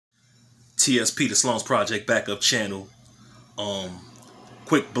T.S.P. the Slums Project backup channel.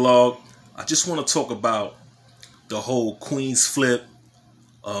 Quick blog. I just want to talk about the whole Queenz flip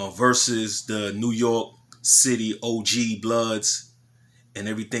versus the New York City OG Bloods and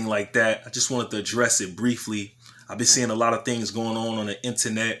everything like that. I just wanted to address it briefly. I've been seeing a lot of things going on the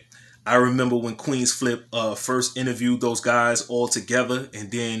internet. I remember when Queenz flip first interviewed those guys all together,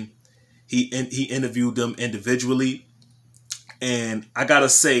 and then he interviewed them individually. And I gotta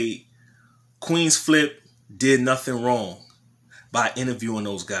say, Queenz flip did nothing wrong by interviewing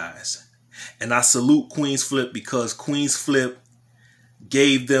those guys. And I salute Queenz flip because Queenz flip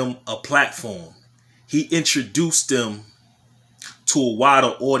gave them a platform. He introduced them to a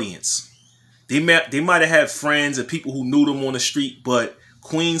wider audience. They might have had friends and people who knew them on the street, but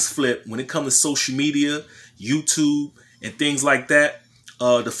Queenz flip, when it comes to social media, YouTube, and things like that,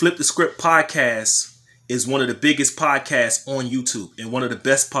 the Flip the Script podcast is one of the biggest podcasts on YouTube and one of the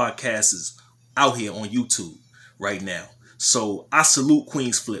best podcasts out here on YouTube right now. So I salute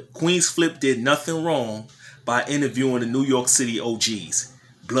Queenz flip. Queenz flip did nothing wrong by interviewing the New York City OGs,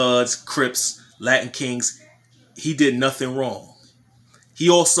 Bloods, Crips, Latin Kings. He did nothing wrong. He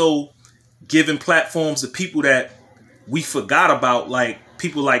also given platforms to people that we forgot about, like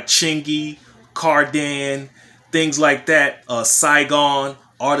people like Chingy, Cardan, things like that, Saigon,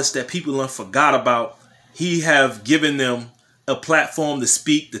 artists that people forgot about. He have given them a platform to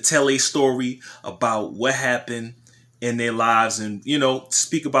speak, to tell a story about what happened in their lives and, you know,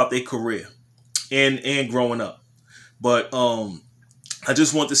 speak about their career and growing up. But I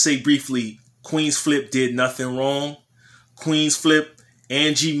just want to say briefly, Queenz flip did nothing wrong. Queenz flip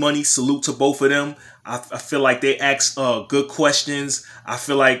and G Money, salute to both of them. I feel like they ask good questions. I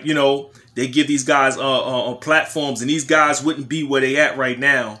feel like, you know, they give these guys platforms, and these guys wouldn't be where they at right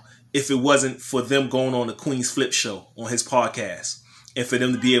now if it wasn't for them going on the Queenz flip show on his podcast and for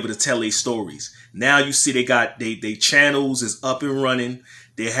them to be able to tell their stories. Now you see they got they channels is up and running.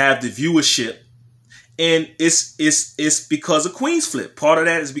 They have the viewership, and it's because of Queenz flip. Part of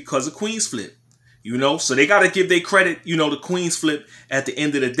that is because of Queenz flip. You know, so they got to give their credit, you know, to Queenz flip at the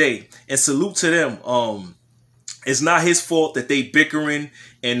end of the day, and salute to them. It's not his fault that they bickering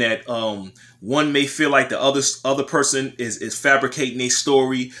and that one may feel like the other person is fabricating their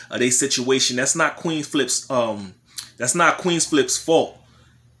story or their situation. That's not Queenz flip's fault.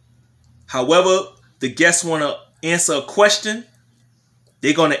 However, the guests want to answer a question,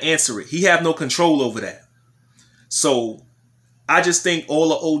 they're going to answer it. He have no control over that. So I just think all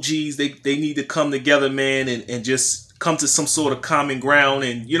the OGs, they need to come together, man, and just come to some sort of common ground.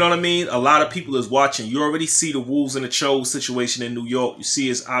 And you know what I mean? A lot of people is watching. You already see the wolves and the Chos situation in New York. You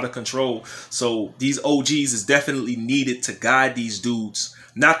see it's out of control. So these OGs is definitely needed to guide these dudes.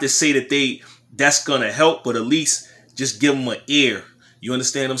 Not to say that that's going to help, but at least just give them an ear. You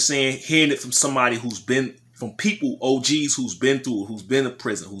understand what I'm saying? Hearing it from somebody from people, OGs who's been through it, who's been to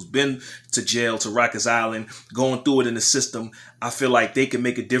prison, who's been to jail, to Rikers Island, going through it in the system. I feel like they can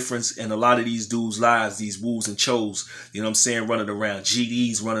make a difference in a lot of these dudes' lives, these wolves and Chos, you know what I'm saying, running around,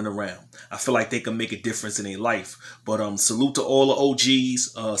 GDs running around. I feel like they can make a difference in their life. But salute to all the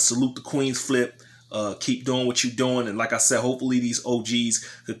OGs, salute the Queenz flip. Keep doing what you're doing. And like I said, hopefully these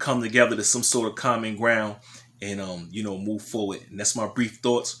OGs could come together to some sort of common ground and, you know, move forward. And that's my brief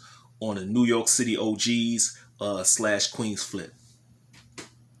thoughts on the New York City OGs / Queenz flip.